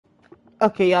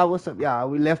Okay, y'all, what's up, y'all?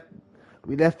 We left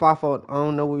off on, I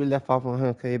don't know where we left off on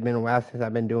him, because it's been a while since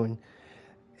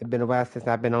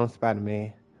I've been on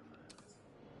Spider-Man.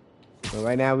 But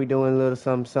right now we doing a little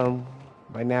something.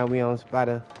 Right now we on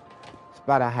Spider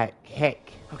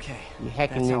hack. Okay, You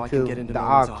hacking that's how I can into get into the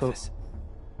Norman's office.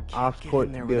 Can't get Oscorp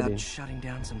in there building. without shutting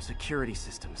down some security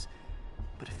systems.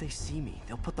 But if they see me,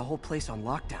 they'll put the whole place on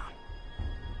lockdown.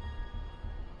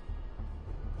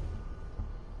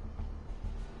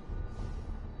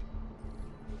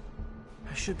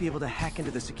 I should be able to hack into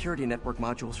the security network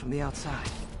modules from the outside.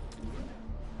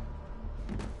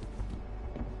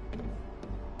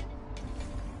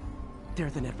 There are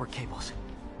the network cables.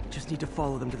 Just need to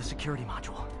follow them to the security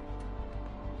module.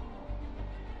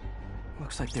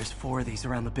 Looks like there's 4 of these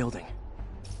around the building.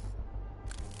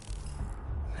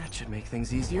 That should make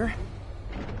things easier.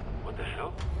 What the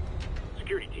hell?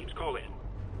 Security teams, call in.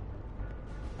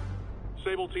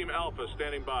 Sable Team Alpha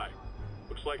standing by.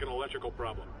 Looks like an electrical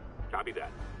problem. Copy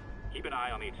that. Keep an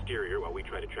eye on the exterior while we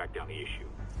try to track down the issue.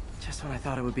 Just when I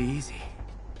thought it would be easy.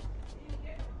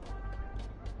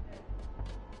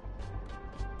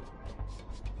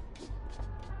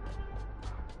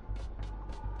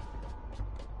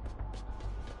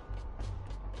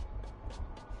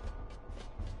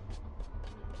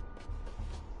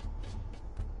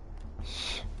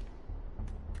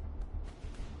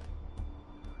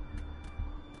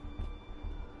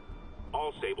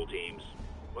 All Sable teams.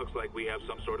 Looks like we have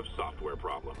some sort of software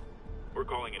problem. We're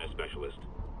calling in a specialist.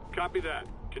 Copy that.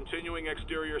 Continuing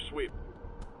exterior sweep.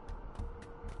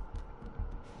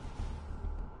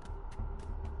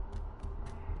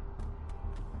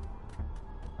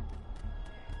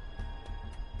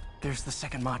 There's the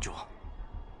second module.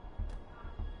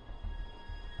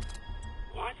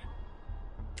 What?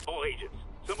 All agents,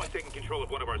 someone's taking control of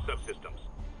one of our subsystems.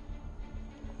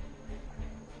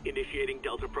 Initiating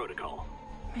Delta Protocol.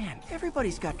 Man,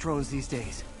 everybody's got drones these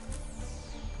days.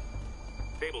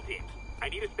 Sable teams, I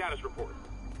need a status report.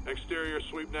 Exterior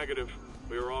sweep negative.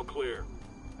 We are all clear.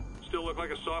 Still look like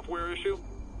a software issue?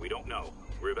 We don't know.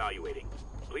 We're evaluating.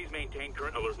 Please maintain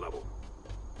current alert level.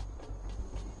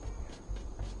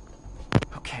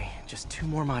 Okay, just 2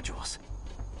 more modules.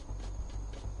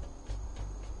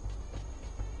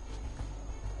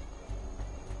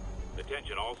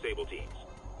 Attention all Sable teams.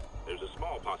 There's a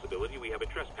small possibility we have a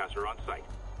trespasser on site.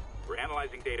 We're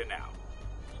analyzing data now.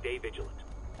 Stay vigilant.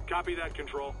 Copy that,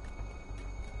 Control.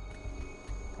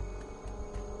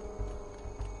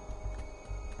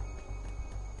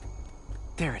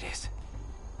 There it is.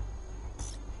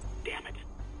 Damn it.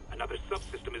 Another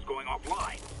subsystem is going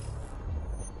offline.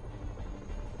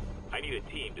 I need a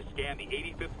team to scan the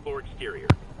 85th floor exterior.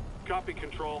 Copy,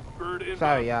 Control. Bird inbound.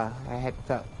 Sorry, y'all. I had to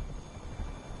talk.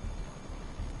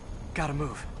 Gotta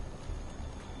move.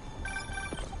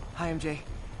 Hi, MJ.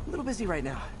 A little busy right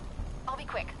now. I'll be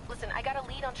quick. Listen, I got a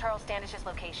lead on Charles Standish's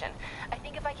location. I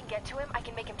think if I can get to him, I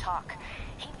can make him talk.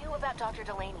 He knew about Dr.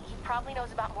 Delaney. He probably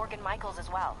knows about Morgan Michaels as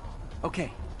well.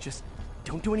 Okay, just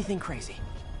don't do anything crazy.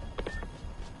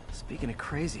 Speaking of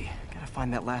crazy, gotta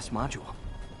find that last module.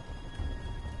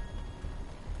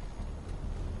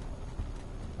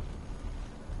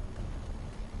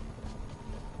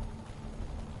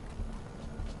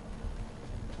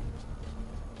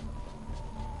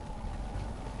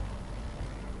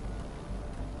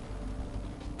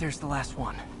 There's the last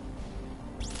one.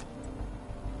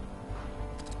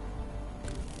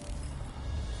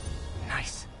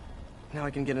 Nice. Now I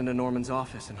can get into Norman's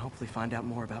office and hopefully find out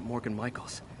more about Morgan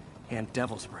Michaels and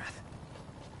Devil's Breath.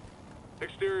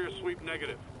 Exterior sweep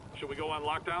negative. Should we go on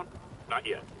lockdown? Not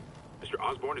yet. Mr.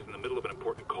 Osborn is in the middle of an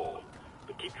important call.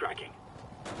 But keep tracking.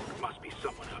 There must be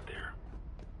someone out there.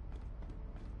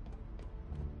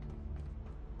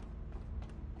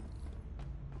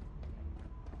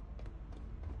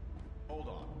 Hold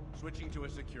on. Switching to a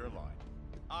secure line.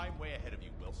 I'm way ahead of you,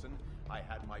 Wilson. I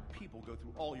had my people go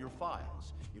through all your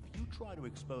files. If you try to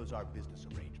expose our business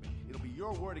arrangement, it'll be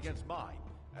your word against mine.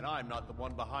 And I'm not the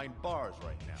one behind bars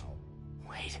right now.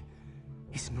 Wait,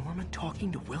 is Norman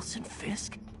talking to Wilson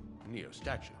Fisk? Neo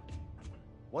statue.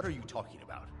 What are you talking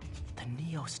about? The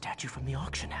Neo statue from the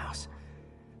auction house.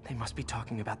 They must be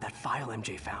talking about that file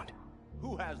MJ found.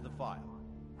 Who has the file?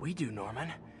 We do,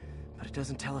 Norman. But it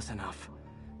doesn't tell us enough.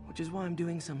 Which is why I'm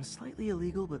doing some slightly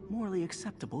illegal but morally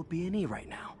acceptable B&E right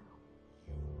now.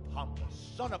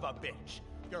 Pompous son of a bitch!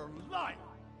 You're lying!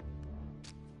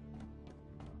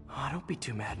 Oh, don't be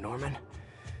too mad, Norman.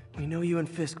 We know you and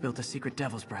Fisk built a secret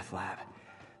Devil's Breath lab,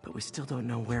 but we still don't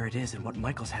know where it is and what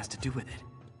Michaels has to do with it.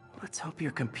 Let's hope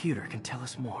your computer can tell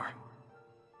us more.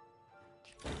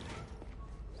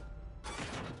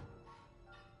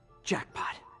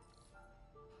 Jackpot.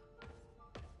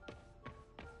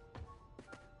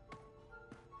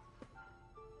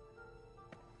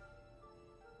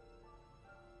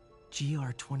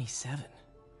 GR-27.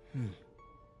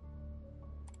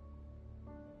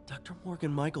 Dr.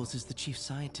 Morgan Michaels is the chief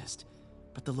scientist,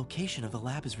 but the location of the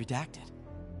lab is redacted.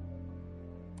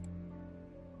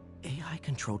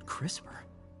 AI-controlled CRISPR.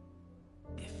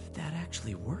 If that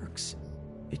actually works,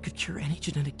 it could cure any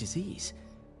genetic disease.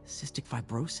 Cystic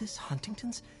fibrosis,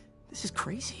 Huntington's? This is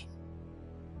crazy.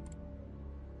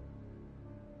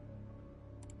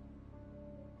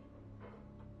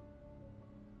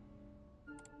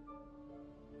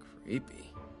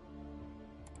 Creepy.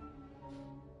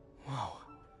 Whoa.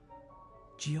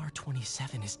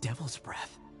 GR-27 is Devil's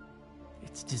Breath.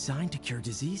 It's designed to cure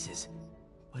diseases,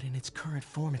 but in its current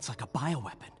form, it's like a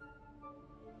bioweapon.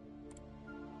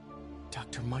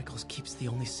 Dr. Michaels keeps the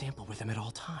only sample with him at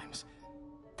all times.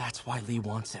 That's why Lee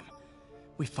wants him.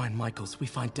 We find Michaels, we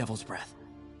find Devil's Breath.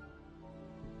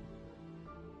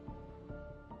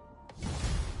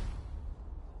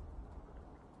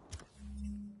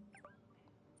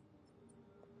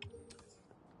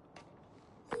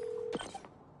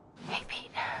 Hey,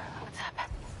 Pete. What's up?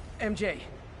 MJ,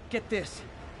 get this.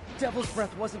 Devil's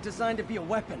Breath wasn't designed to be a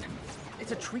weapon.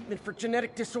 It's a treatment for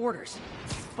genetic disorders.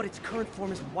 But its current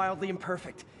form is wildly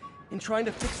imperfect. In trying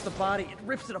to fix the body, it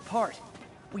rips it apart.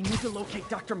 We need to locate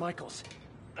Dr. Michaels.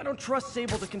 I don't trust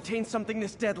Sable to contain something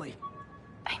this deadly.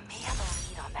 I may have a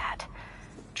lead on that.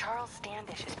 Charles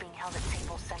Standish is being held at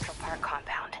Sable's Central Park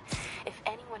compound. If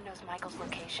anyone knows Michael's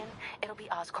location, it'll be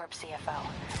Oscorp CFO.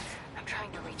 I'm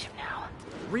trying to reach him now.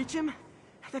 Reach him?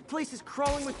 That place is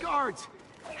crawling with guards.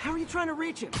 How are you trying to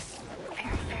reach him?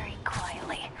 Very, very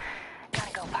quietly.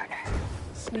 Gotta go, partner.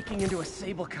 Sneaking into a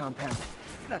Sable compound.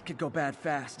 That could go bad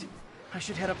fast. I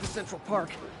should head up to Central Park.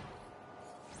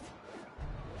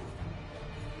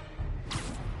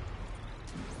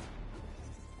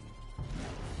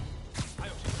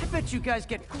 I bet you guys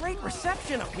get great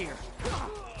reception up here.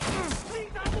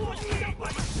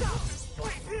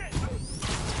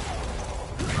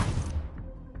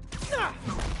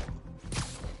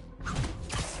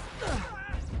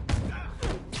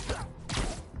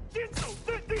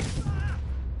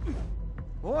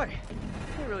 Boy,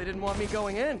 they really didn't want me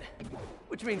going in.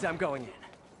 Which means I'm going in.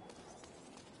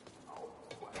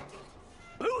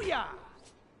 Booyah!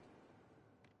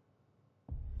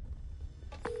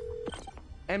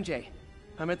 MJ,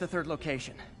 I'm at the third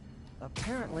location.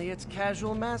 Apparently it's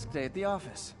casual mask day at the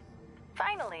office.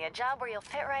 Finally, a job where you'll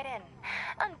fit right in.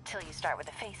 Until you start with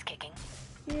the face kicking.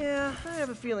 Yeah, I have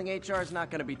a feeling HR's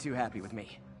not gonna be too happy with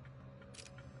me.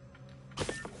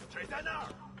 谁在那儿？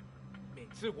每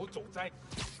次我走在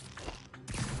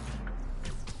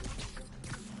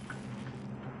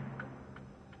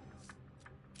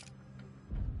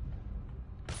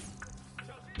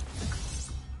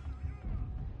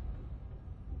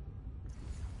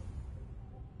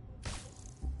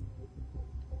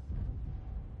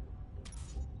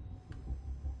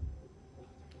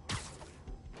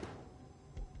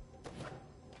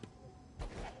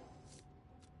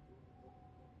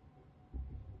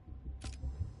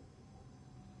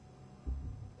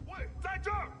喂，在这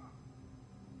儿！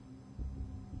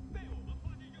被我们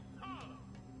放进用叉了。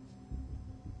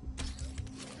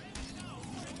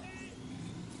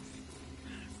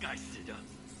该死的！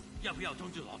要不要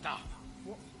通知老大？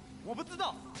我不知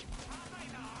道。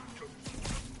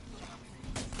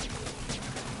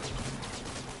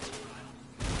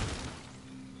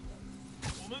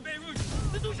我们被入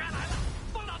蜘蛛侠来了，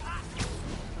放倒他！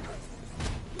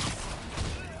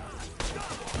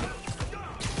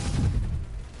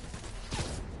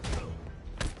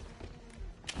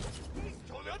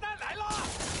手榴弹来了！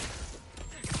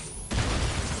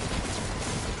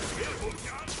别投降！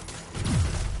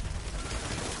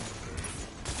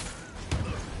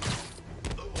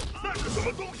那是什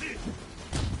么东西？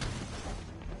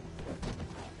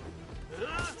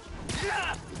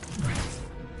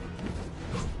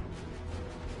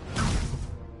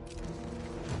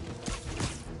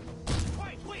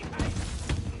快退开！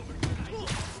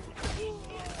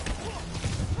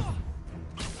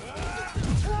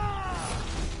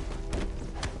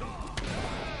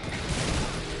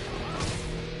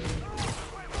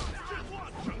制作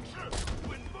城市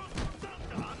稳风上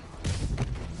涨。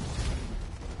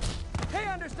 Hey,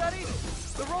 understudies!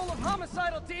 The role of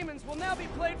homicidal demons will now be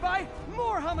played by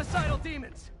more homicidal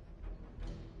demons!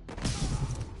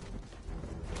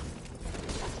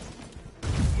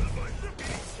 我的本事比你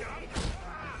强！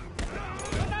手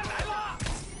榴弹来了！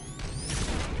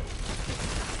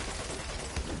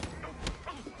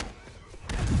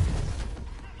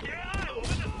别碍我们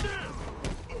的事！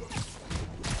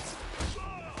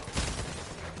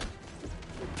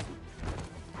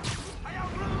还要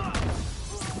扔了！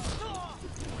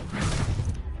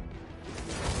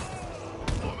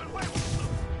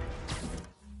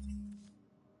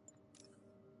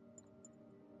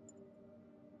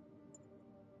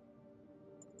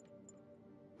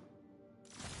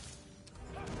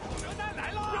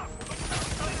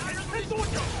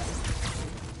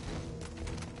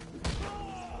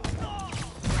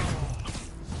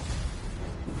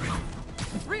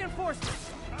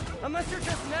 Reinforcements! Unless you're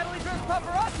just Natalie dressed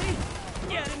paparazzi?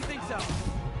 Yeah, I didn't think so.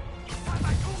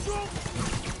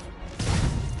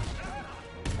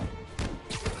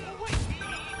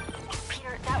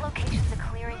 Peter, that location's a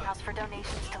clearinghouse for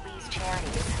donations to Lee's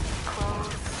charities.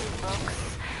 Clothes,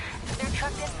 books. They're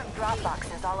trucked in from drop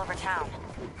boxes all over town.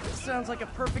 Sounds like a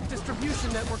perfect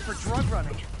distribution network for drug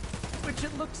running. Which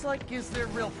it looks like is their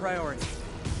real priority.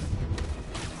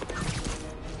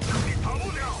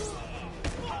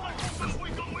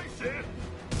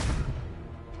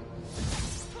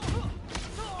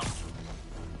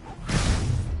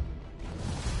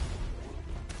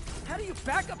 How do you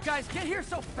backup guys get here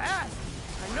so fast?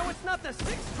 I know it's not the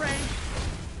 6th train.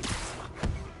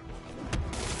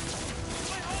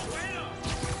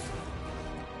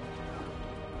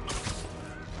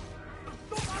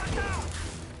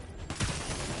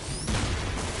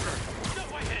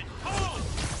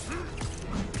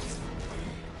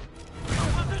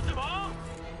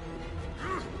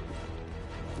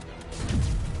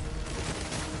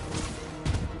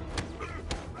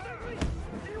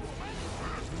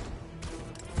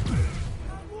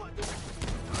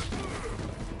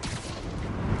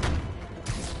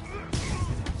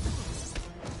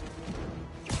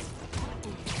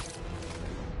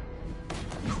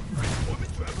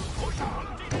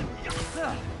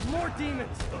 More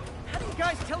demons! How do you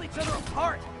guys tell each other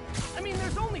apart? I mean,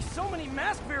 there's only so many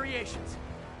mask variations.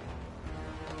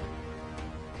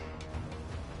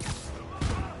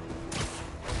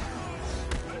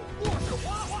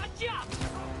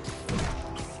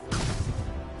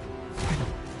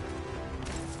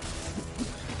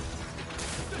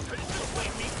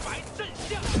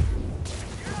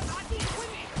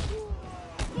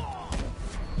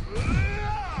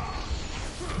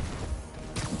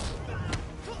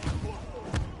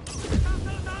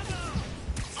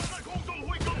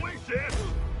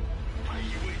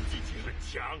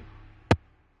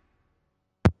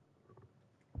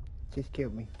 Just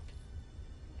killed me.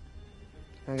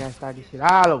 I gotta start this shit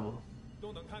all over.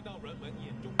 都能看到人们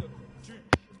眼中的恐惧。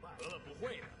不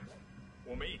会的，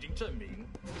我们已经证明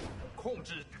控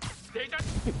制。等一下，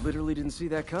 You literally didn't see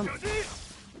that coming.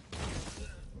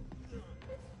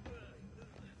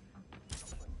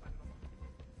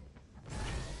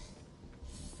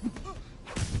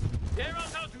 别让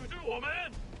他处置我们。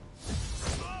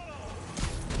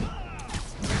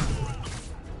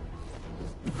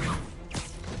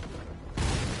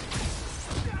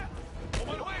我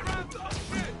们会让腾讯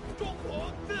中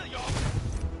国自由。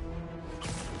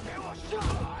给我上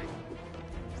来！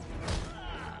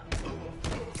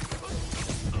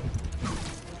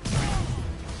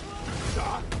杀！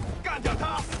干掉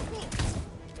他！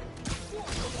我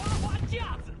是花花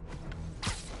架子。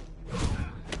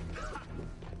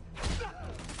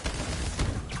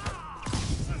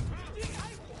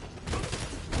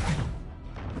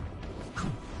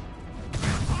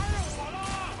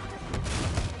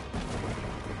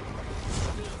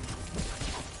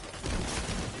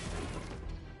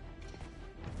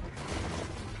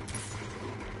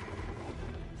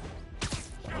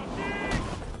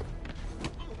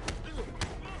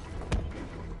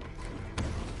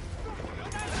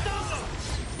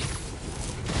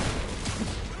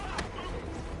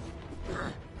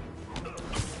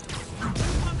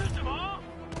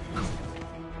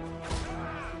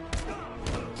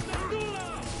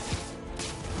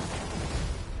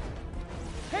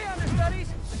 Hey, understudies!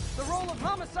 The role of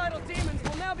homicidal demons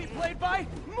will now be played by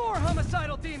more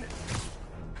homicidal demons!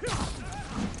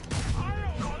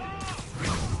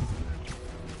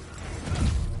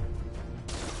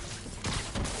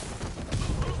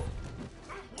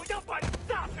 我要把你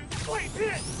炸成碎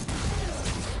片！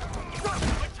让我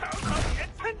们尝尝连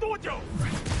撑多久！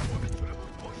我们绝不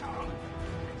投降！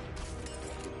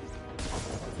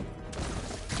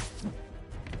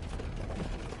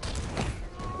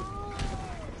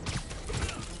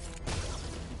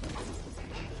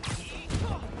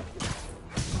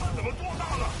 怎么做到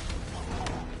了？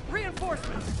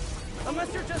 Reinforcements!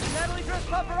 Unless you're just Natalie dressed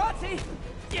paparazzi?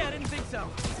 Yeah, I didn't think so.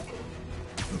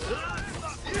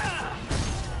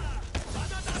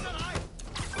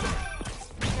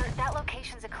 Peter, that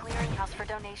location's a clearinghouse for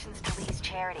donations to Lee's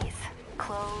charities.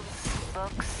 Clothes,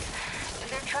 books.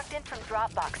 They're trucked in from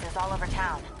drop boxes all over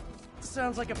town.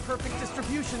 Sounds like a perfect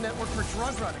distribution network for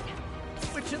drug running.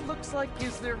 Which it looks like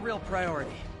is their real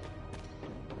priority.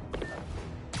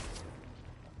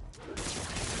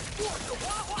 我是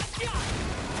花花架子！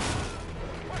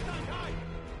快散开！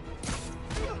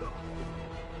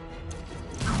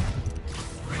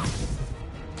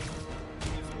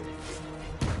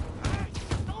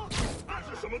那是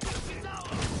什么东西？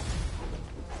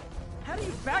 How do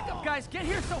you backup guys get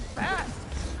here so fast?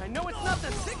 I know it's not the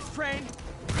 6th train.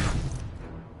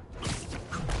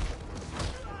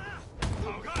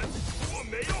 好看，我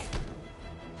没用。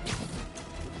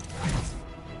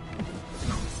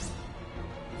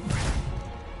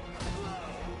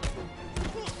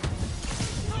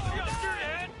需要支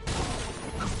援。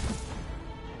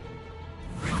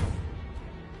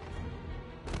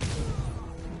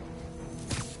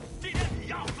今天你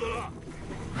要死了。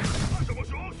他什么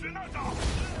时候学那招？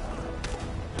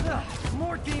 Ugh,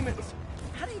 more demons.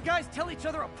 How do you guys tell each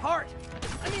other apart?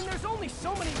 I mean, there's only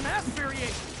so many mass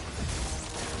variations.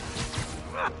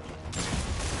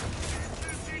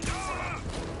 紧张了。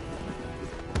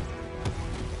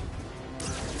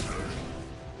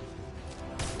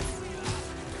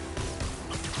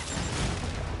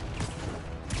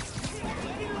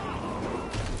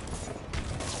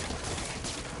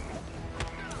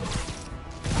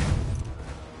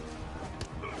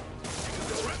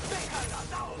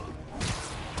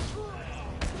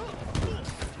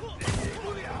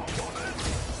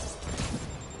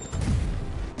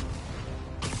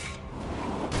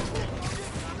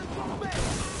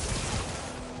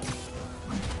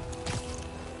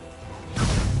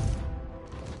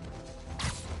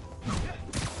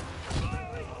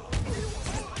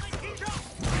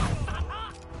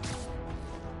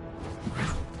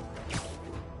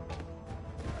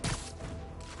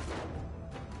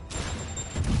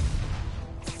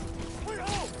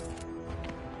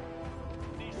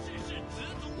 你试试直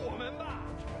阻我们吧。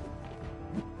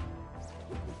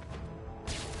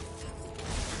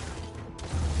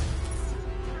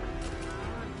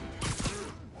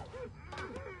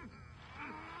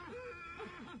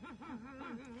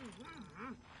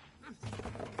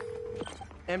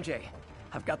 MJ,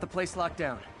 I've got the place locked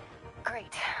down.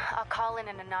 Great. I'll call in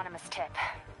an anonymous tip.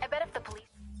 I bet if the police...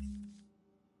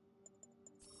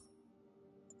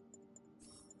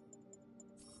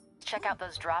 check out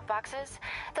those drop boxes,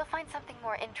 they'll find something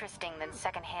more interesting than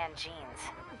secondhand jeans.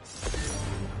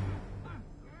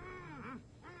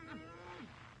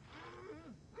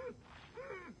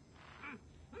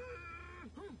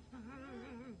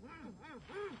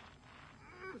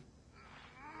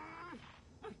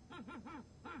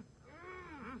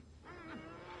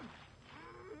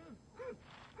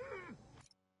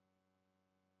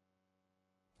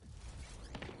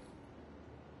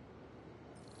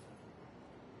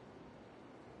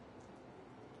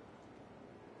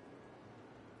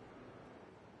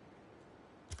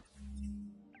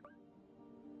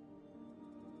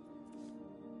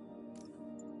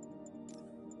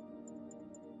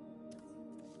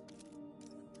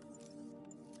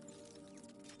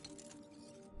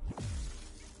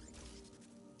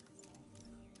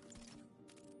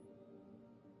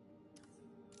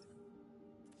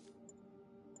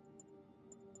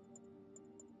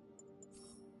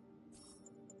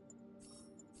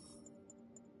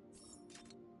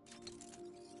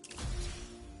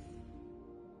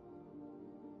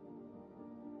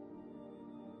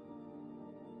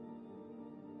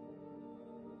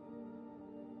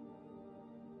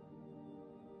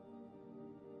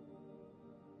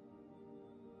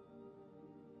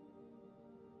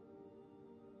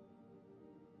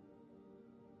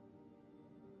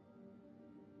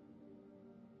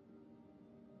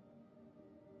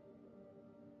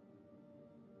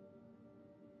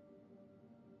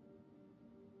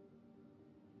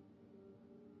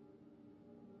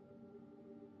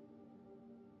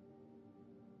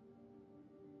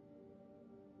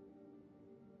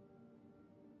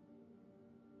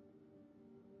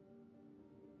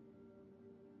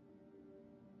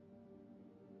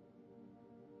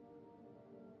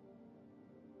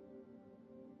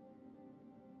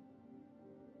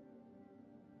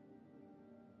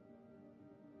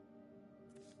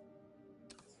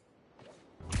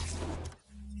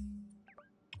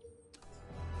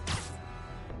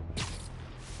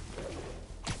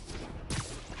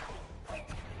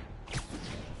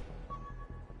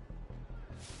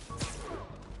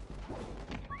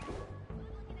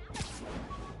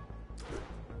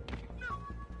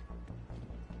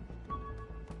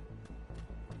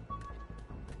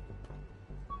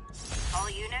 All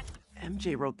units.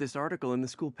 MJ wrote this article in the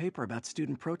school paper about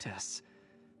student protests.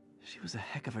 She was a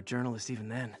heck of a journalist even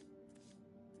then.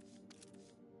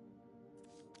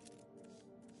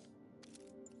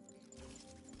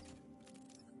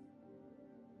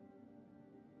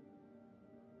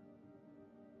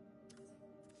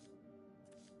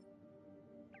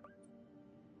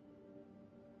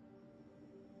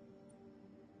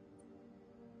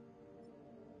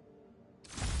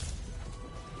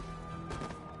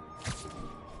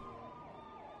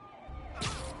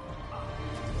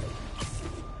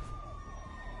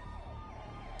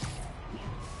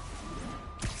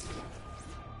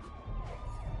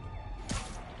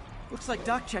 Looks like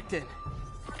Doc checked in.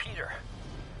 Peter,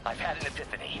 I've had an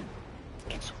epiphany.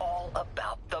 It's all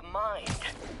about the mind.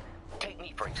 Take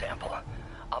me, for example.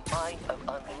 A mind of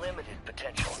unlimited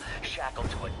potential, shackled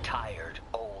to a tired,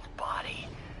 old body.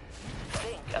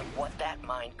 Think of what that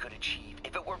mind could achieve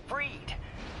if it were freed.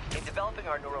 In developing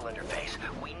our neural interface,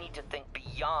 we need to think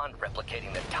beyond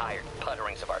replicating the tired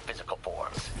putterings of our physical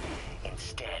forms.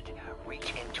 Instead,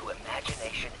 reach into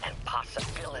imagination and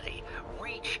possibility.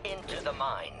 Reach into the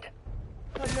mind.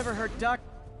 I've never heard Doc...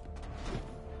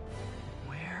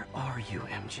 Where are you,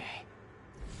 MJ?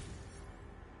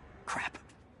 Crap.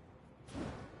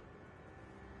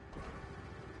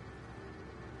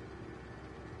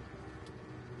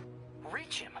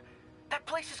 Reach him? That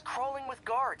place is crawling with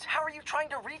guards. How are you trying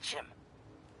to reach him?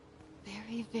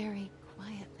 Very, very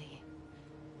quietly.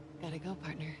 Gotta go,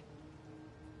 partner.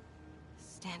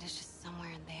 Standish is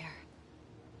somewhere in there.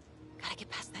 Gotta get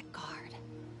past that guard.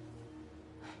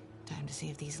 Time to see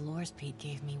if these lures Pete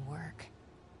gave me work.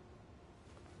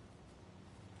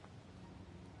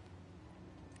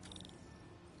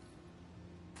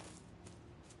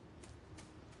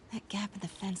 That gap in the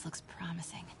fence looks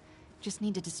promising. Just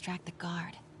need to distract the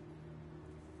guard.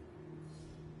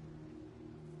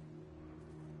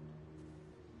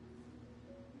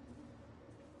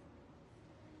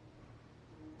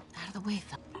 Out of the way,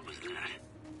 Phil.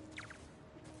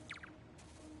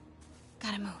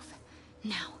 Gotta move.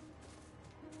 Now.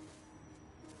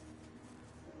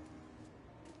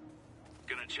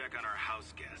 Gonna check on our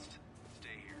house guest. Stay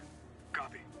here.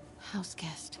 Copy. House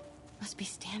guest. Must be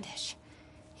Standish.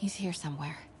 He's here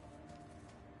somewhere.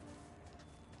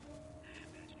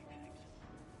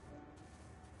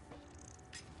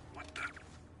 What the?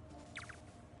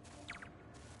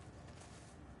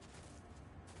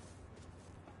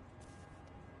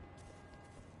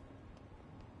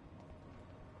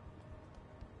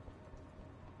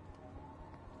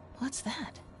 What's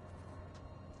that?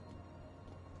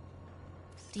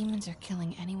 Demons are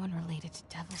killing anyone related to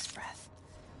Devil's Breath.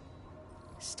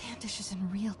 Standish is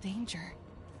in real danger.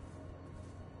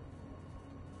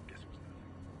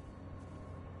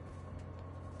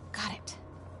 Got it.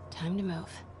 Time to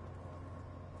move.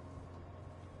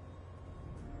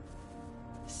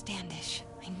 Standish.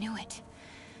 I knew it.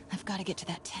 I've got to get to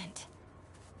that tent.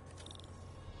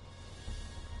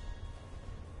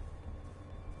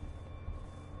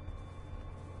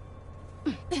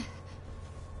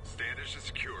 Standish is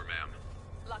secure, ma'am.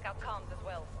 Lockout comms as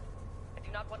well. I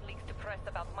do not want leaks to press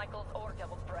about Michaels or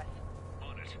Devil's Breath.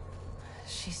 On it.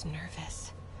 She's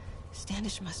nervous.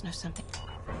 Standish must know something.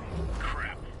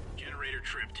 Crap. Generator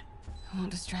tripped. I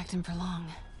won't distract him for long.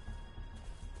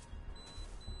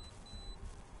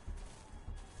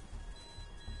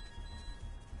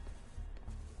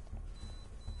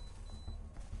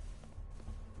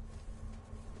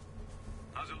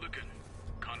 How's it looking?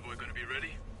 Convoy gonna be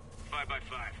ready? 5 by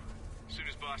 5. As soon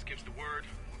as boss gives the word,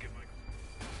 we'll get Michael.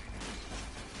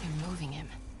 They're moving him.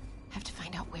 Have to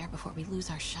find out where before we lose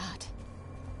our shot.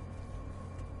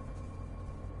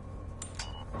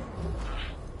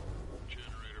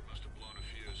 Generator must have blown a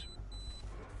fuse.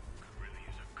 Could really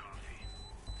use a coffee.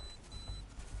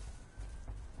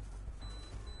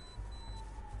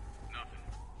 Nothing.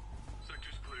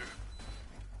 Sector's clear.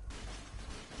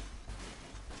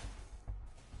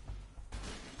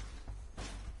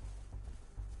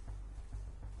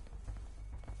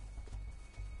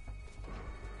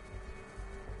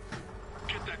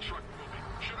 Get that truck moving.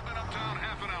 Should have been uptown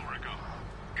half an hour ago.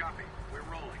 Copy. We're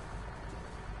rolling.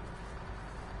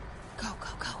 Go,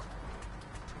 go, go.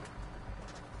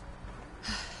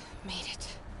 Made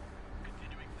it.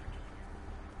 Continuing sector clear.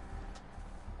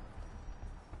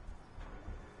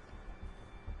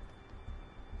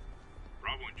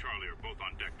 Bravo and Charlie are both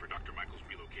on deck for Dr. Michael's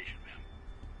relocation, ma'am.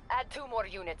 Add 2 more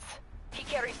units. He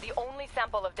carries the only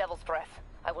sample of Devil's Breath.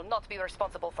 I will not be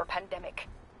responsible for pandemic.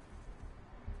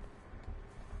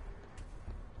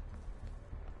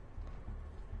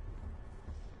 The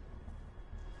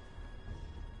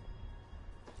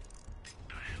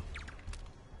hell?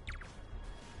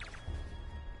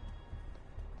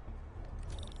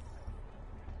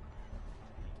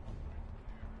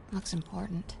 Looks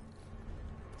important.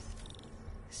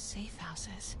 Safe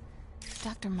houses. If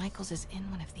Dr. Michaels is in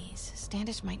one of these,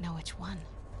 Standish might know which one.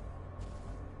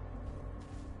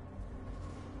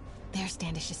 There's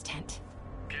Standish's tent.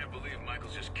 Can't believe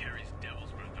Michaels just carries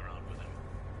Devil's Breath around with him.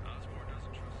 Osborn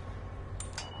doesn't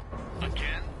trust him.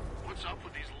 Again? What's up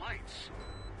with these lights?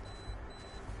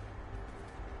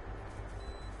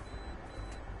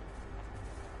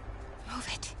 Move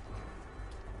it.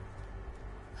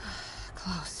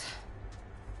 Close.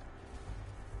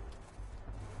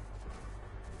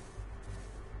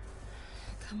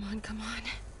 Come on, come on.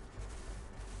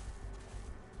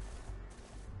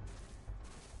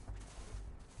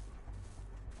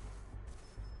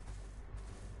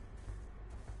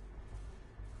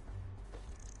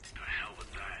 The hell was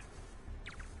that?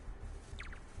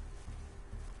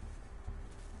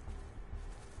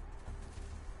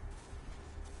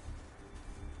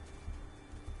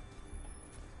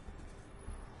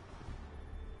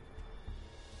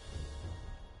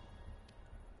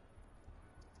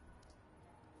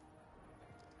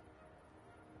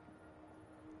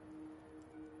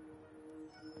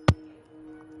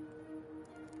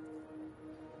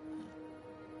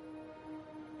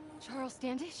 Charles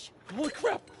Standish? Holy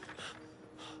crap!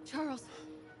 Charles,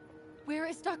 where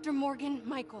is Dr. Morgan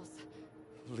Michaels?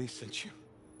 Lee sent you.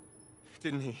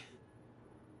 Didn't he?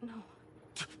 No.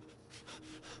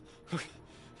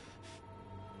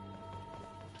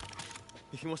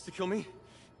 If he wants to kill me,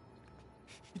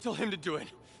 you tell him to do it.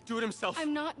 Do it himself.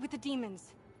 I'm not with the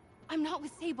demons. I'm not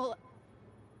with Sable.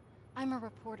 I'm a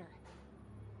reporter.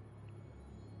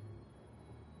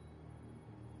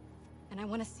 And I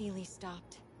want to see Lee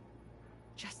stopped.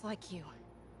 Just like you.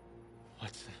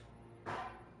 Watson.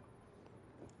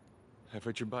 I've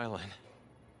read your byline.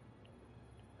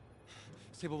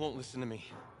 Sable won't listen to me.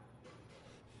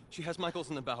 She has Michaels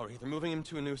in the Bowery. They're moving him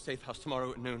to a new safe house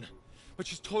tomorrow at noon. But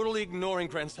she's totally ignoring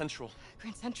Grand Central.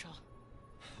 Grand Central?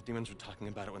 The demons were talking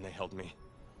about it when they held me.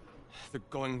 They're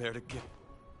going there to get...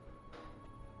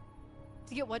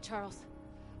 To get what, Charles?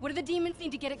 What do the demons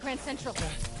need to get at Grand Central?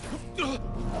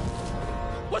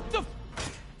 What the...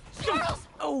 Charles!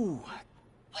 Oh!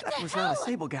 What That the was hell? not a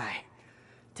Sable guy.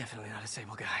 Definitely not a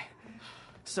Sable guy.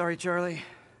 Sorry, Charlie.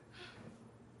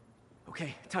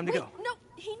 Okay, time to Wait, go. no,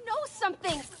 he knows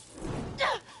something!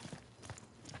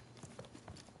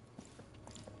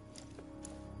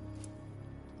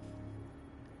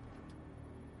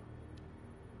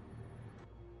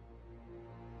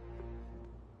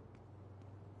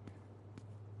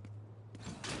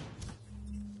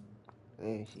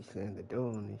 Man, she slammed the door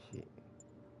on this shit.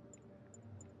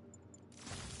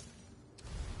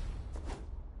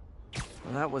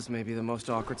 Well, that was maybe the most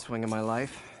awkward swing of my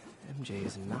life. MJ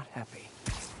is not happy.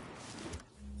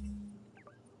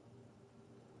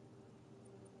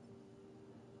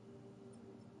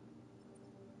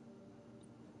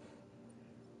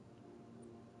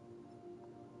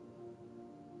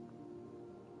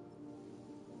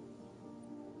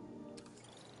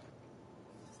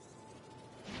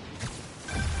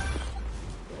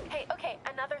 Hey, okay,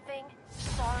 another thing.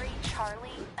 Sorry, Charlie.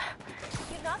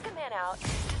 You knock a man out,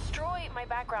 destroy my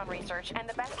background research, and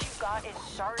the best you got is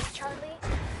sorry, Charlie?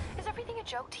 Is everything a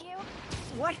joke to you?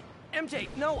 What? MJ,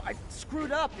 no, I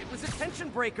screwed up. It was a tension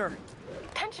breaker.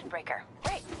 Tension breaker.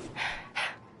 Right.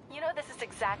 You know, this is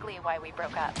exactly why we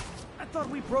broke up. I thought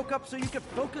we broke up so you could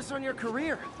focus on your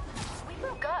career. We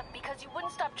broke up because you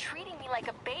wouldn't stop treating me like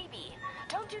a baby.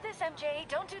 Don't do this, MJ.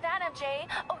 Don't do that, MJ.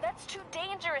 Oh, that's too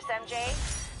dangerous, MJ.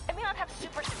 I may not have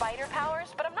super spider powers,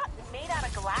 but I'm not made out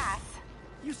of glass.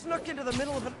 You snuck into the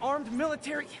middle of an armed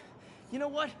military... You know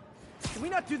what? Can we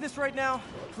not do this right now?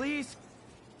 Please?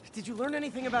 Did you learn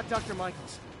anything about Dr.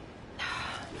 Michaels?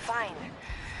 Fine.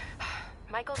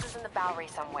 Michaels is in the Bowery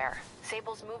somewhere.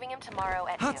 Sable's moving him tomorrow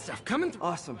at Hot noon. stuff coming through.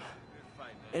 Awesome.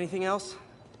 Anything else?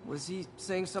 Was he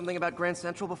saying something about Grand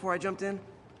Central before I jumped in?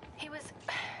 He was...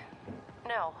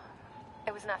 No.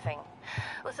 It was nothing.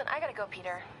 Listen, I gotta go,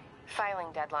 Peter. Filing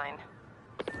deadline.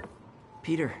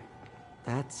 Peter.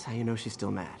 That's how you know she's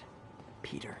still mad.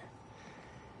 Peter.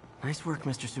 Nice work,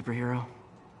 Mr. Superhero.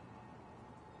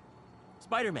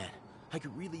 Spider-Man, I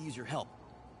could really use your help.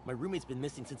 My roommate's been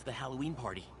missing since the Halloween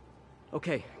party.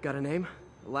 Okay, got a name?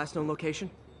 Last known location?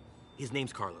 His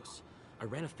name's Carlos. I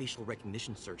ran a facial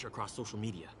recognition search across social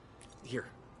media. Here,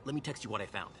 let me text you what I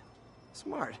found.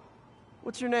 Smart.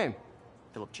 What's your name?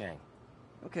 Philip Chang.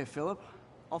 Okay, Philip.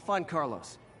 I'll find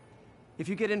Carlos. If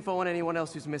you get info on anyone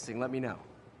else who's missing, let me know.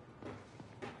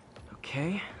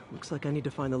 Okay, looks like I need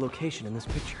to find the location in this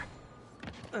picture.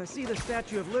 I see the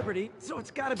Statue of Liberty, so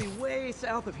it's gotta be way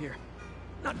south of here.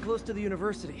 Not close to the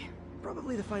university.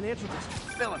 Probably the financial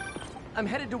district. Philip, I'm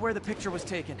headed to where the picture was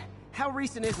taken. How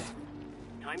recent is it?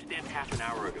 Timestamp half an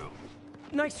hour ago.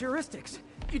 Nice heuristics.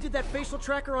 You did that facial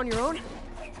tracker on your own?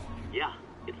 Yeah,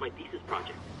 it's my thesis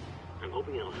project. I'm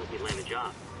hoping it'll help me land a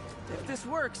job. If this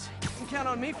works, you can count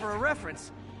on me for a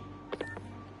reference.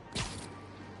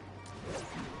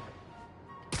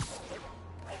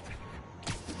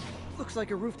 Looks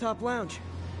like a rooftop lounge.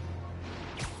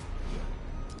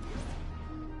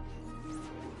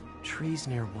 Trees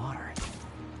near water.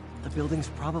 The building's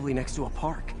probably next to a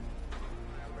park.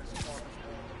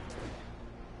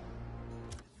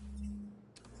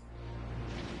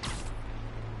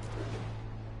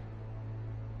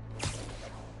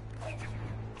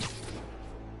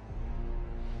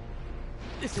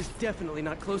 This is definitely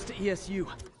not close to ESU.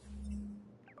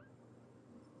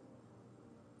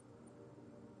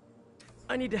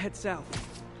 I need to head south.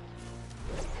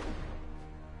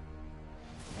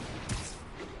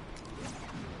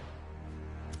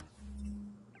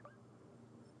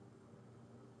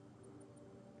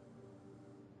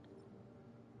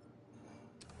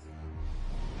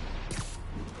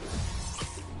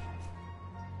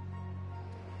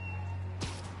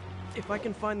 If I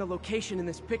can find the location in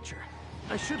this picture,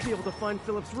 I should be able to find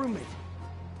Philip's roommate.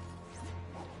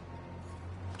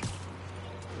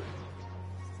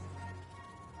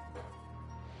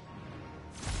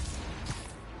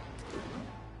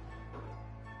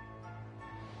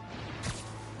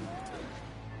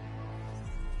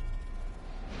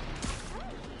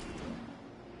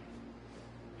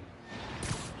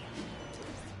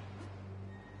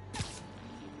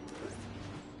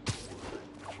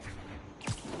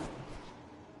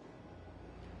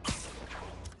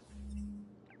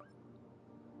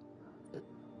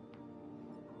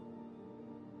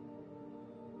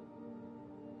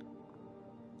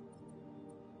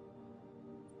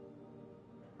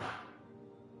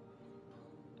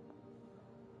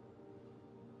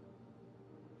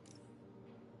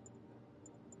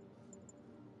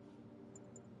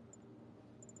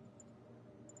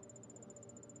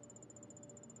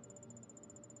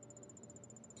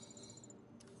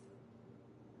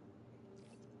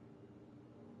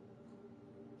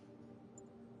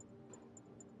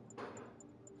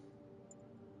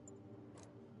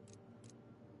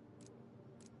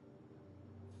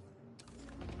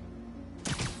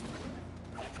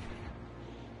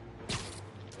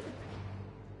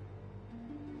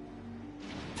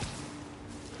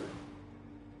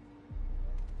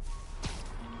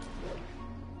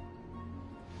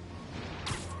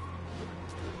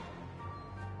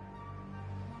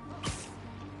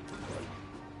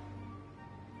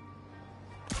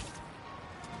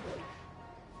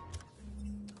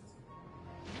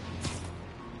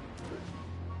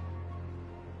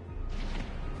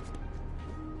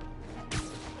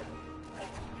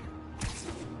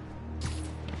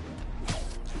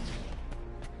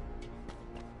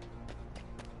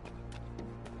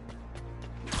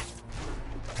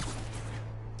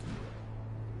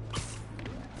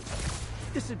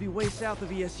 This would be way south of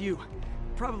ESU.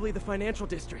 Probably the financial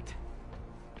district.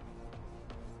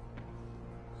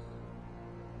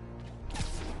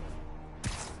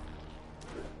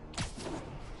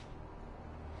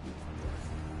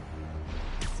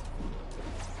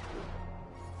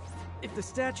 If the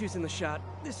statue's in the shot,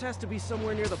 this has to be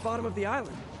somewhere near the bottom of the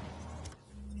island.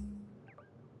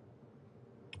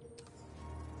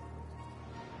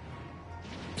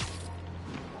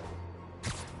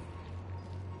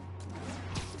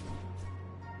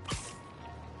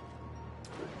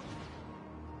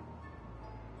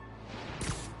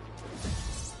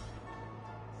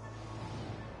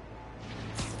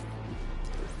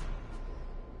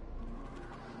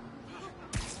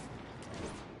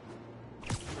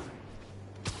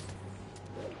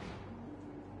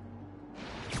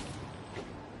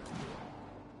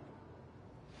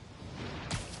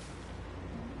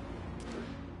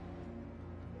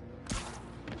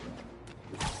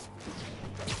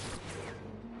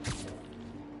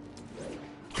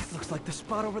 Like the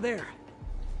spot over there.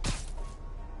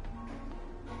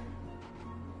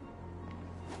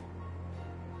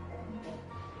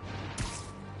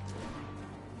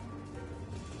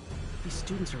 These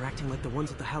students are acting like the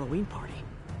ones at the Halloween party.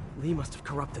 Lee must have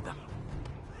corrupted them.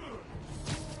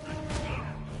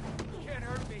 Can't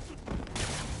hurt me.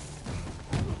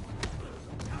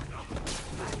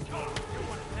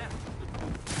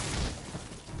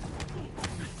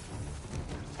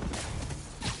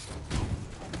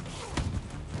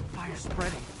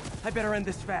 Spreading. I better end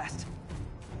this fast.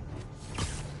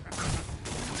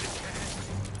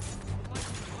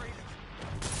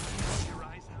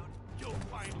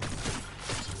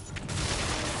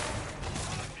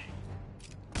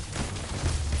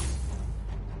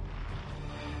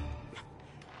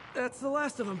 That's the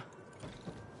last of them.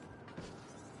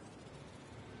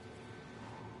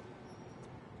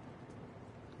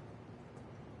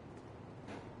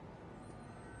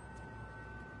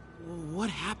 What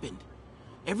happened?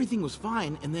 Everything was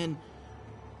fine, and then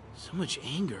so much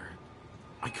anger.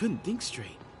 I couldn't think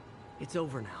straight. It's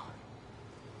over now.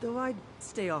 Though I'd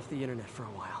stay off the internet for a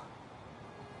while.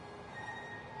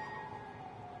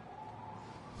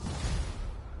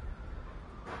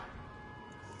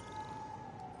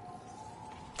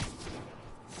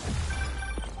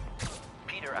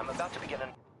 Peter, I'm about to begin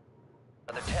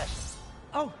another test.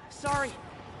 Oh, sorry.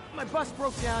 My bus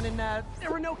broke down and there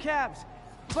were no cabs.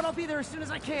 But I'll be there as soon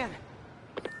as I can.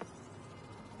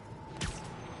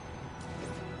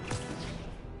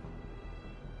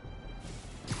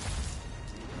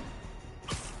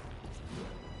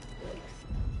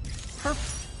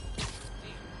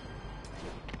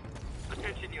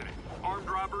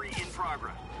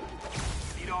 progress.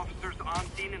 Need officers on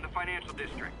scene in the financial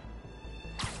district.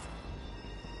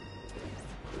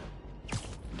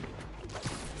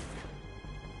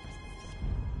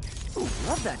 Ooh,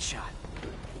 love that shot.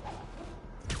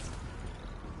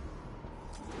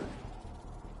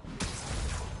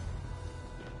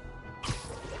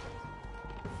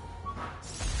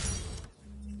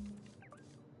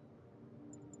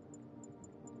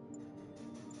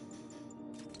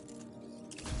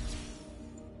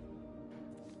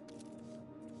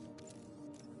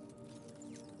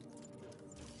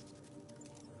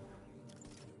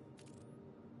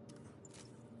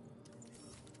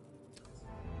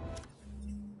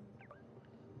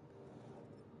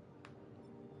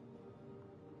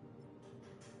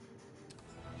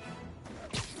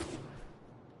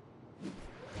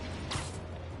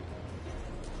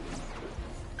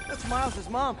 That's Miles'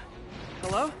 mom.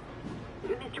 Hello?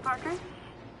 Mr. Parker?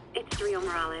 It's Rio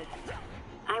Morales.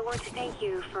 I want to thank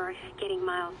you for getting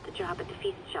Miles the job at the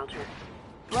feast shelter.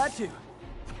 Glad to.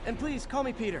 And please, call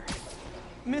me Peter.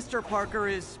 Mr. Parker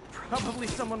is probably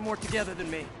someone more together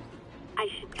than me. I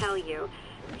should tell you,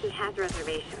 he has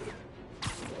reservations.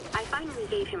 I finally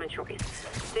gave him a choice.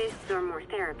 This or more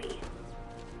therapy.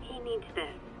 He needs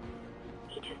this.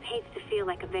 He just hates to feel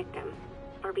like a victim,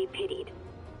 or be pitied.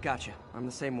 Gotcha. I'm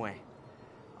the same way.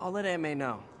 I'll let Aunt May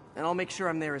know, and I'll make sure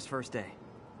I'm there his first day.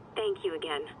 Thank you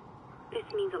again. This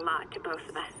means a lot to both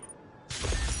of us.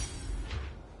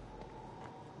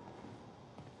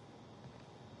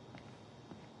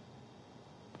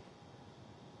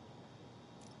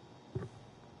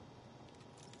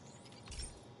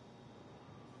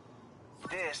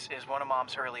 This is one of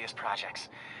Mom's earliest projects.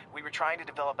 We were trying to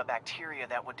develop a bacteria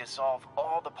that would dissolve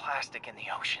all the plastic in the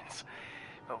oceans.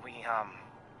 But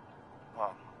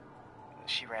well,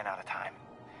 she ran out of time.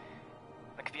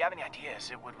 Like, if you have any ideas,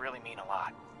 it would really mean a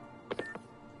lot.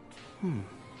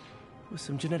 With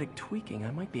some genetic tweaking,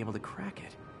 I might be able to crack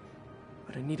it.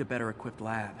 But I need a better equipped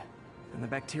lab. And the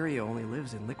bacteria only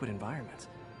lives in liquid environments.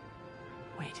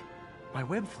 Wait, my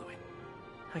web fluid.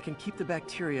 I can keep the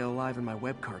bacteria alive in my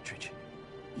web cartridge.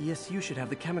 ESU should have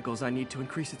the chemicals I need to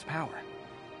increase its power.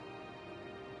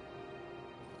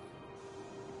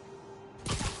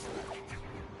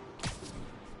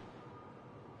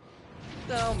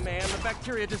 Oh man, the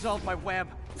bacteria dissolved my web.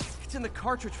 It's in the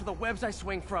cartridge for the webs I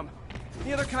swing from.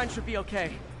 The other kind should be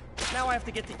okay. Now I have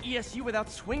to get to ESU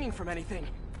without swinging from anything.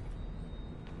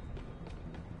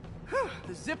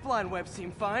 The zipline webs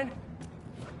seem fine.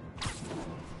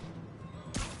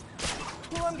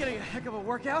 Well, I'm getting a heck of a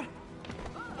workout.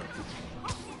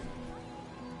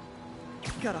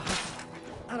 Gotta hustle.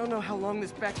 I don't know how long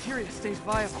this bacteria stays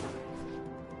viable.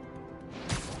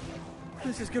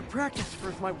 This is good practice for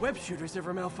if my web shooters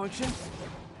ever malfunction.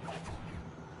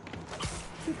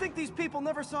 You'd think these people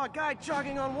never saw a guy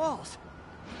jogging on walls.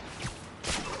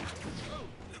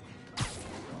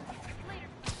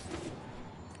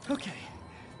 Okay.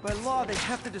 By law, they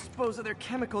have to dispose of their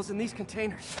chemicals in these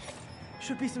containers.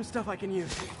 Should be some stuff I can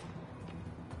use.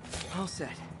 All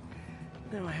set.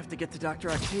 Now I have to get to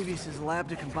Dr. Octavius's lab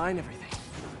to combine everything.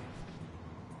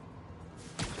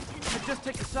 I just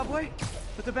take the subway,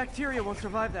 but the bacteria won't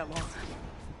survive that long.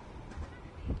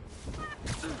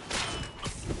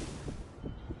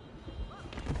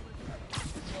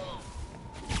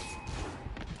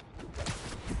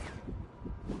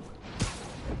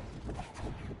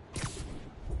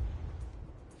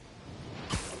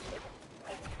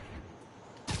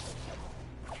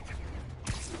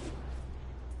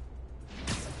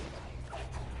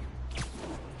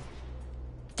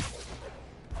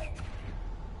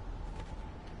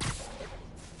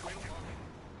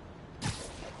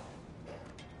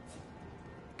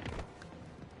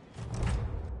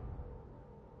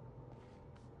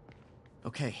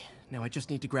 Okay, now I just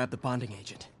need to grab the bonding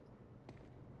agent.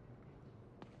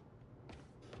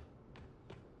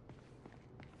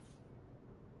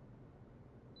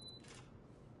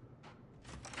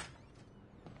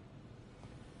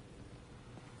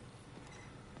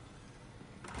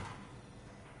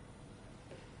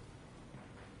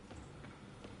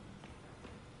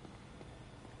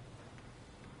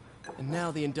 And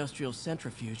now the industrial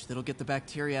centrifuge that'll get the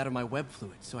bacteria out of my web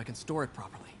fluid so I can store it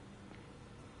properly.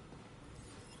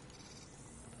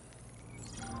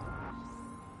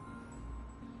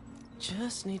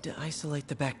 Just need to isolate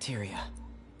the bacteria.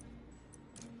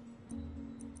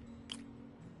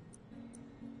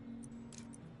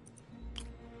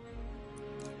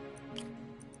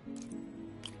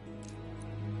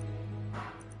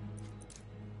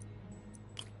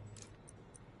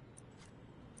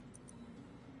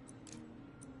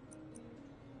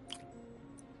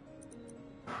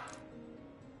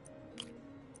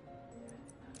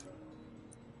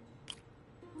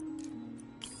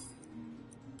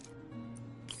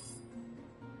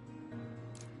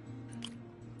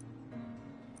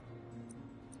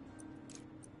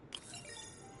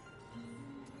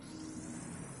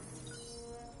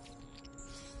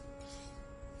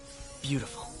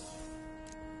 Beautiful.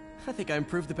 I think I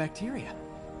improved the bacteria.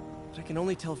 But I can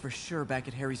only tell for sure back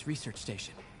at Harry's research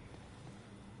station.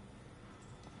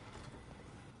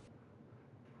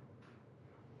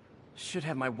 Should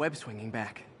have my web swinging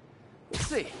back. Let's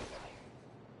see.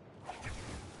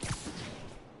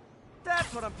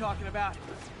 That's what I'm talking about.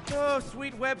 Oh,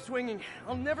 sweet web swinging.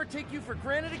 I'll never take you for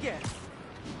granted again.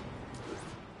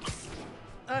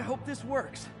 I hope this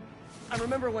works. I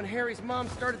remember when Harry's mom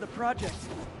started the project.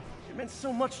 It meant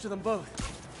so much to them both.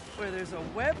 Where there's a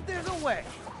web, there's a way.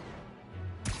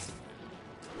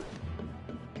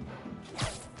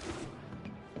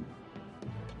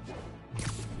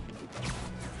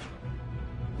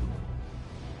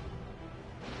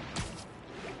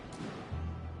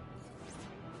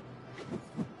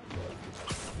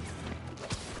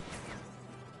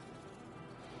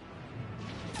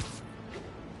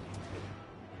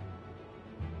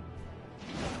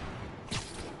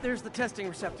 There's the testing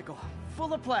receptacle,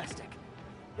 full of plastic.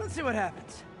 Let's see what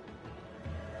happens.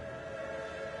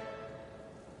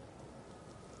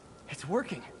 It's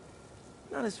working.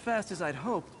 Not as fast as I'd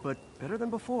hoped, but better than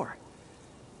before.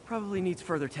 Probably needs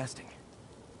further testing.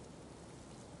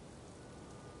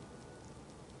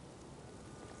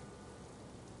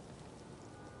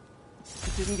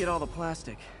 It didn't get all the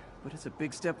plastic, but it's a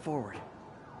big step forward.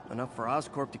 Enough for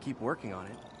Oscorp to keep working on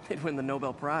it. They'd win the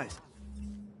Nobel Prize.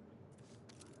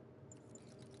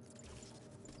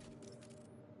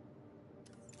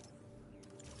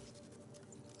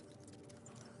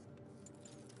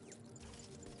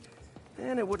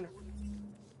 And it wouldn't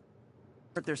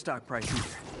hurt their stock price either.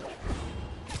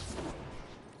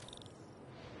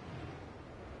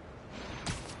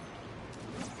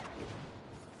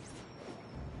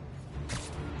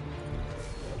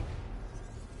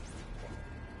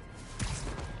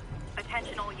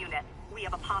 Attention all units. We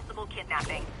have a possible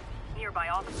kidnapping. Nearby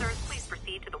officers, please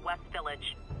proceed to the West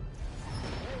Village.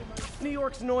 New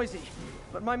York's noisy,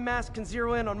 but my mask can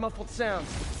zero in on muffled sounds.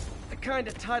 The kind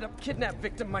a tied-up kidnap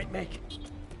victim might make.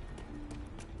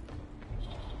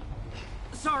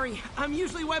 Sorry, I'm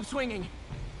usually web swinging.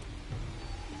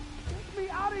 Get me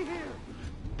out of here!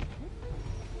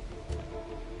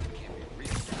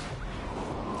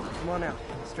 Come on out.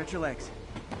 Stretch your legs.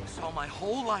 I saw my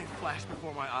whole life flash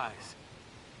before my eyes.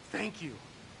 Thank you.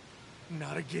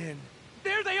 Not again.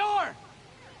 There they are!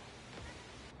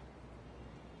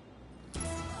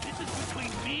 This is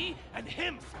between me and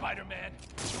him, Spider-Man.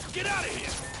 Get out of here!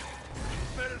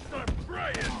 Better start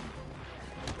praying!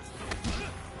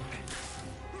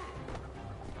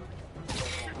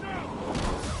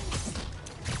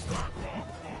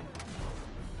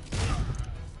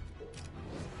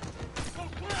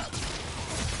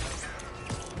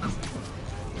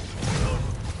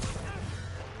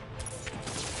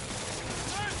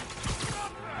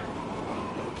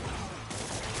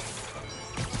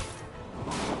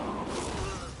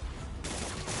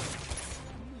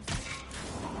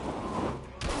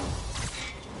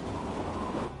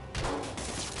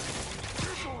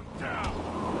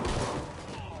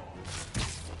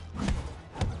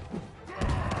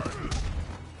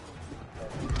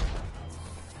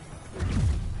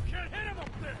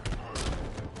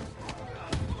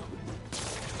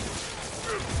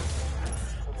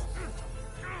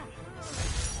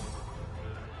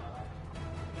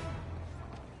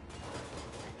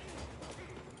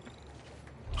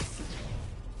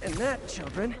 And that,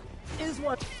 children, is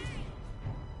what...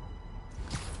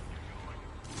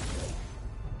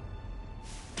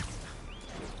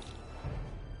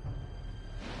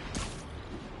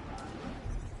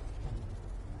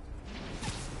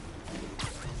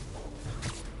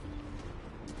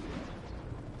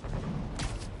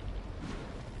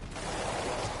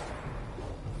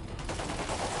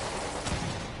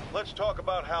 Let's talk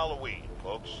about Halloween,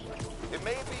 folks. It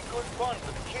may be good fun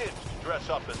for the kids to dress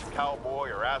up as a cowboy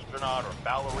or astronaut or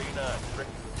ballerina and trick...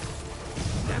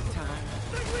 Nap time.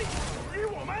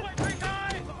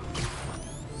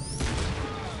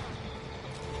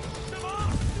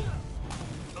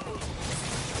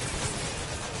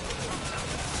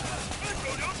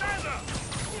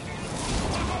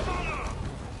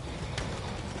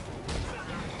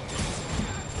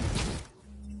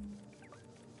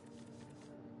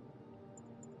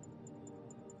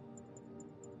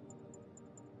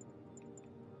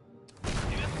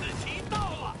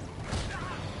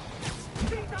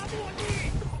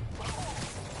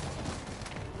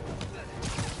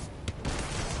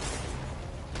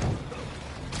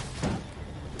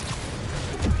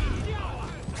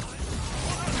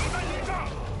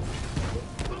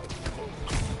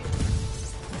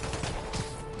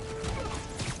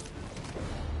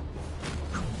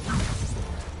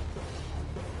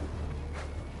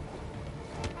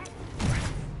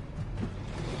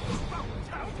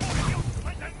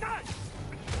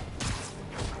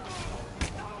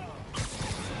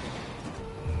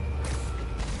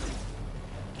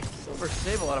 Silver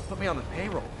Sable ought to put me on the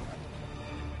payroll.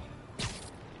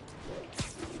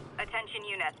 Attention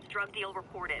units, drug deal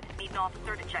reported. Need an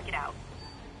officer to check it out.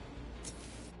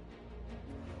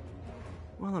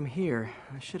 While I'm here,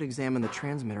 I should examine the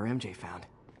transmitter MJ found.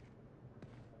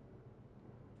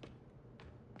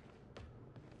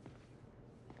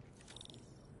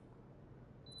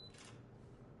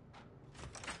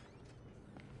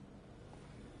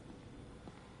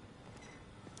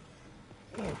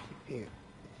 Damn, she fed.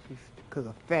 She's because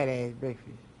of fat ass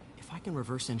breakfast. If I can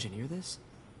reverse engineer this,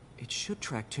 it should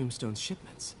track Tombstone's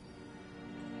shipments.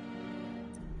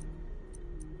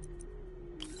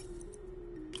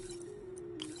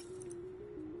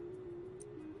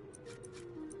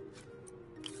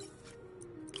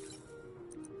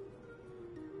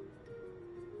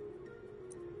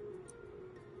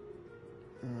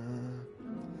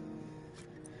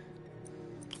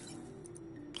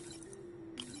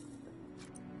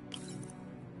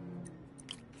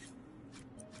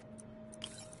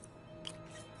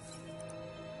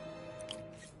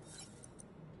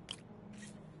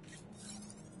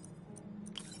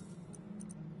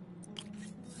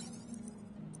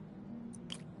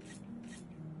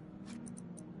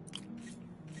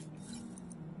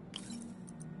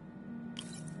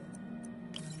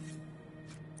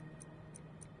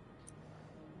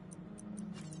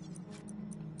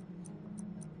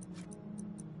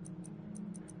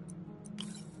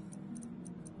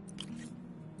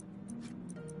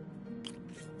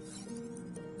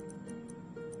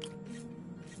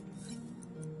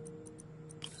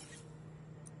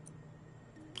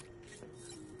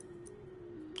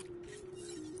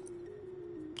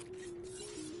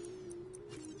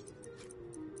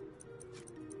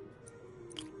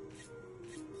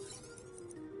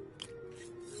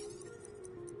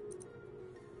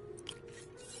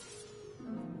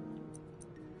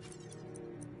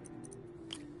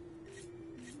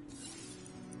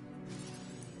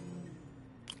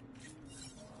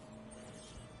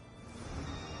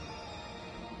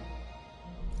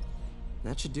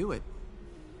 That should do it.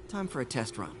 Time for a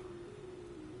test run.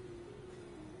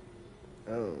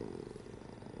 Oh,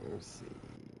 let's see.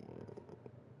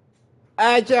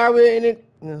 Alright, y'all, we're in it.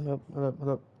 No, hold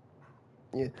up.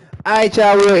 Yeah. Alright,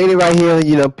 y'all, we're in it right here.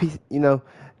 You know,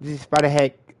 this is Spider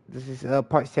Hack. This is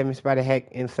part 7 Spider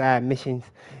Hack inside missions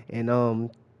and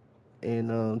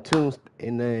tunes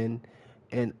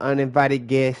and uninvited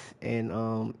guests and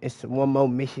it's one more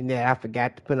mission that I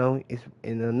forgot to put on. It's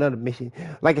in another mission.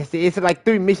 Like I said, it's like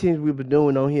 3 missions we were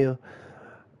doing on here.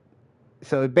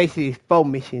 So basically it's 4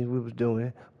 missions we was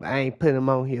doing, but I ain't putting them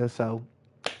on here. So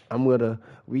I'm gonna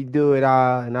redo it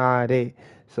all and all that.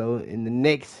 So in the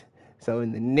next,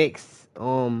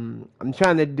 I'm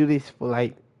trying to do this for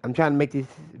I'm trying to make this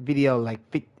video like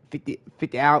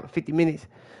 50 minutes.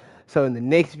 So in the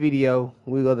next video,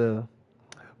 we're gonna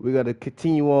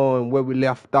continue on where we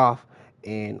left off,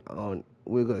 and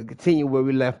we're gonna continue where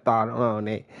we left off on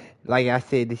that. Like I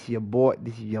said, this is your boy.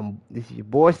 This is your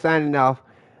boy signing off.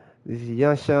 This is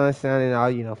Young Sean signing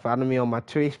off. You know, follow me on my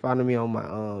Twitch, follow me on my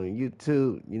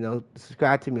YouTube. You know,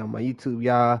 subscribe to me on my YouTube,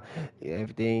 y'all.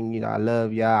 Everything, you know, I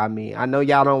love y'all. I mean, I know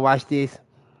y'all don't watch this,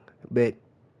 but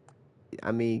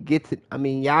I mean,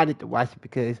 y'all need to watch it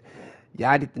because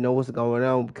y'all need to know what's going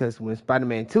on. Because when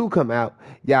Spider-Man 2 come out,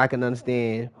 y'all can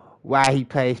understand why he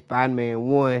plays Spider-Man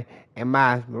 1 and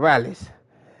Miles Morales.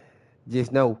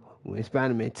 Just know when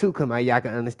Spider-Man 2 come out, y'all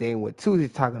can understand what 2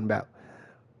 is talking about.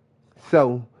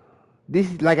 So this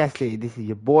is, like I said, this is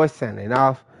your boy signing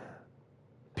off.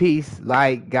 Peace,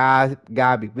 like, God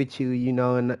be with you, you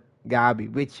know, and God be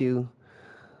with you.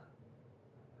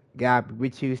 God be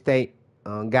with you. Stay,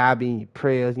 God be in your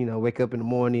prayers, you know, wake up in the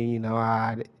morning, you know,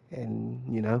 and,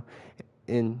 you know,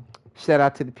 and shout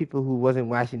out to the people who wasn't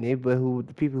watching it, but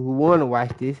the people who want to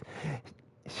watch this.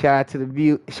 Shout out to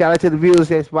the viewers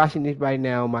that's watching this right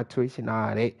now on my Twitch and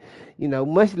all that. You know,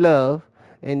 much love.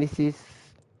 And this is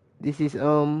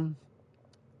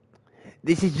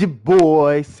your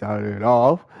boy signing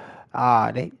off.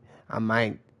 I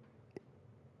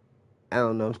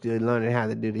don't know, I'm still learning how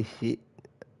to do this shit.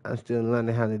 I'm still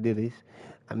learning how to do this.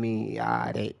 I mean,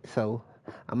 so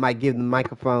I might give the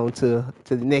microphone to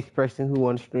the next person who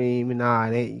want to stream and all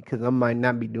that, because I might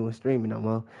not be doing streaming no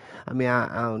more. I mean,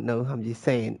 I don't know. I'm just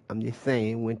saying. When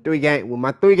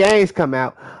my 3 games come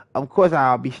out, of course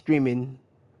I'll be streaming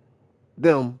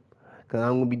them, because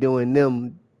I'm gonna be doing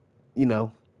them, you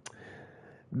know,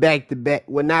 back to back.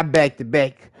 Well, not back to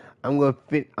back. I'm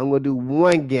gonna do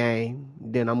one game,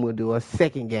 then I'm gonna do a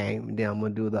second game, and then I'm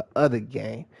gonna do the other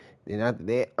game. Then after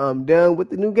that, I'm done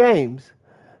with the new games.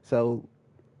 So,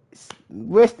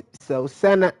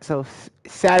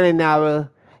 Saturday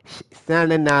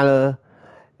Sananala.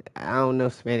 I don't know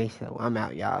Spanish, so I'm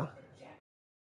out, y'all.